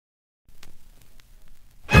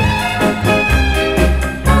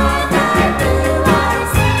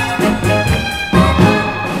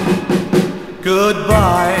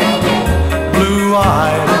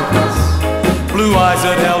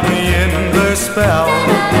spell.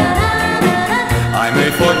 I may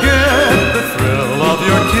forget the thrill of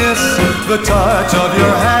your kiss, the touch of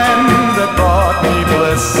your hand that brought me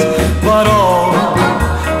bliss, but oh,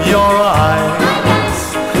 your eyes,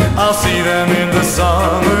 I'll see them in the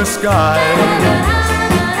summer sky.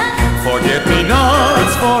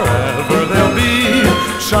 Forget-me-nots forever they'll be,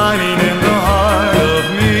 shining in the heart of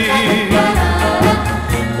me.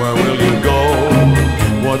 Where will you go?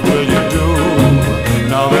 What will you do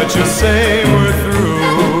now that you say we're through?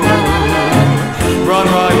 Run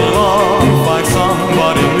right along, find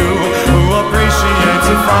somebody new who appreciates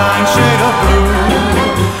a fine shade of blue.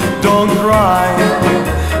 Don't cry,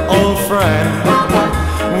 old friend,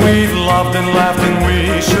 we've loved and laughed and we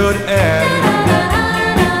should end.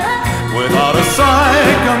 Without a sigh,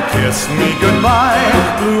 come kiss me goodbye,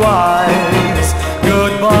 blue eyes,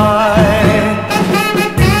 goodbye.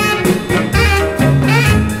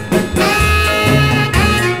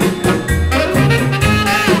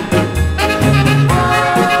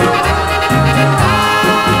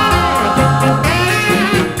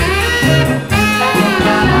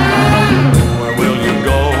 Where will you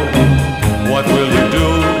go? What will you do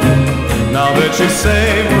now that you say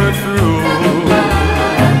we're through?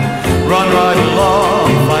 Run right along.